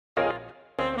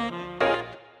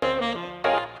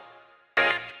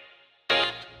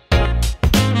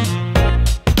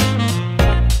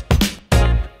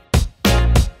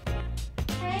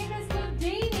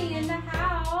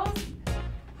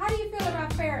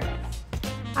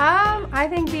I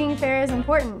think being fair is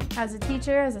important as a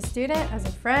teacher, as a student, as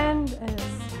a friend, as,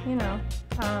 you know,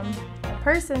 a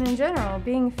person in general.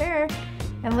 Being fair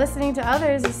and listening to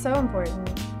others is so important.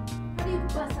 How do you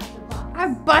bust out the box? I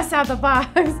bust out the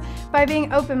box by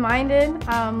being open-minded,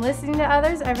 listening to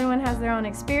others. Everyone has their own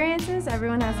experiences,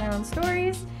 everyone has their own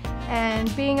stories,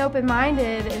 and being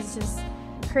open-minded is just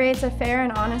creates a fair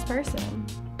and honest person.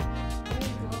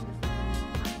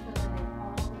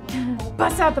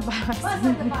 Bust out the box. Bust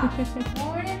out the box.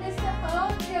 Morning, Mr.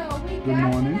 Ojo. We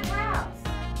got you in the house.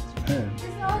 Hey.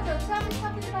 Mr. Ojo, tell me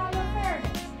something about your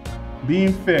fairness.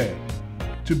 Being fair.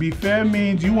 To be fair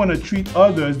means you want to treat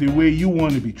others the way you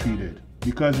want to be treated.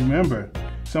 Because remember,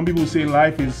 some people say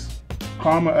life is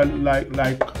karma,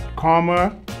 like karma.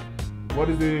 What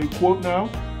is the quote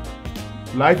now?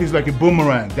 Life is like a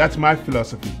boomerang. That's my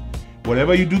philosophy.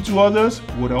 Whatever you do to others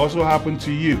would also happen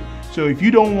to you. So if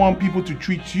you don't want people to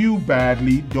treat you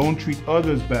badly, don't treat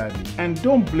others badly. And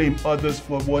don't blame others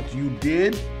for what you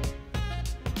did.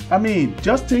 I mean,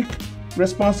 just take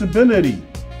responsibility.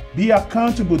 Be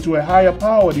accountable to a higher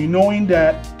power, knowing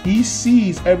that he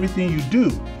sees everything you do.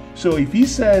 So if he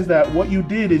says that what you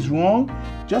did is wrong,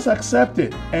 just accept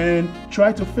it and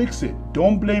try to fix it.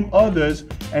 Don't blame others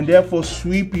and therefore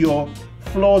sweep your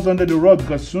flaws under the rug,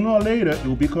 because sooner or later it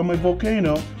will become a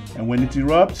volcano, and when it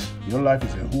erupts, your life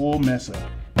is a whole mess up.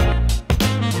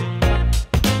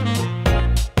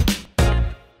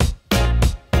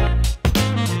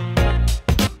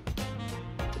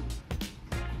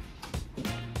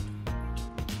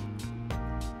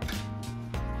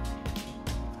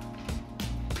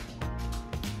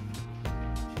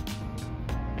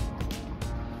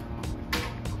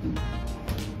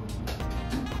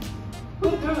 Who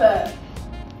threw that?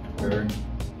 Bird.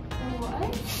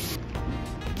 What?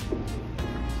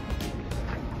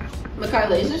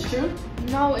 Michaela, is this true?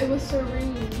 No, it was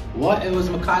Serene. What? It was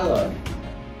Michaela.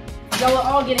 Y'all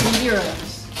are all getting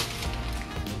zeros.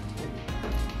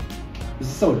 This is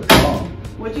so dumb.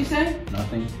 What'd you say?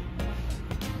 Nothing.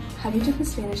 Have you took the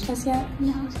Spanish test yet?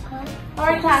 No, it's hard.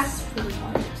 Alright class,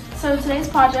 so today's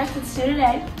project is due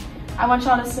today. I want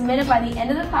y'all to submit it by the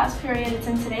end of the class period. It's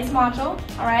in today's module,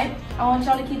 alright? I want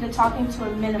y'all to keep the talking to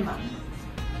a minimum.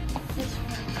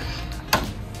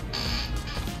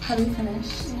 Have you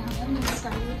finished? No, I'm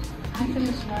excited. I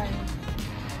finished mine.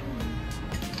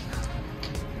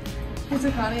 Hey,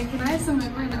 Sakani, can I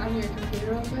submit mine on your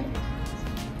computer real quick?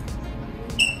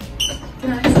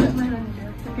 Can I submit mine on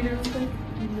your computer real quick?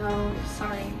 No,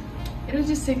 sorry. It'll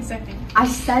just take a second. I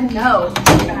said no.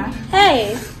 Yeah.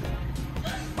 Hey!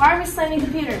 Why are we slamming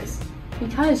computers?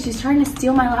 Because she's trying to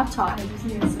steal my laptop. I just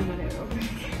need to submit it real quick.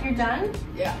 You're done?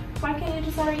 Yeah. Why can't you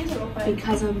just let her use it real quick?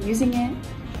 Because I'm using it.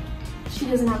 She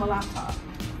doesn't have a laptop.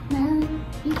 Well,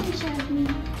 you can share with me.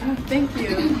 Oh, thank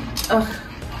you.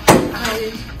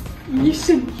 You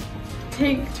should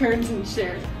take turns and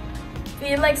share.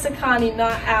 Be like Sakani,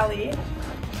 not Allie.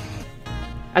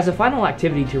 As a final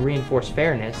activity to reinforce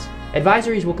fairness,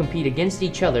 advisories will compete against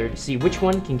each other to see which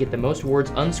one can get the most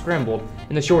words unscrambled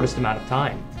in the shortest amount of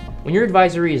time. When your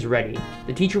advisory is ready,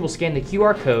 the teacher will scan the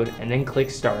QR code and then click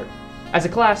start. As a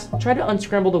class, try to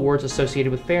unscramble the words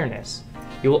associated with fairness.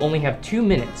 You will only have 2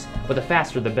 minutes, but the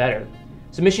faster the better.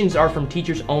 Submissions are from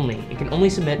teachers only and can only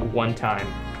submit one time.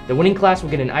 The winning class will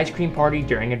get an ice cream party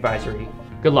during advisory.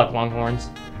 Good luck, Longhorns.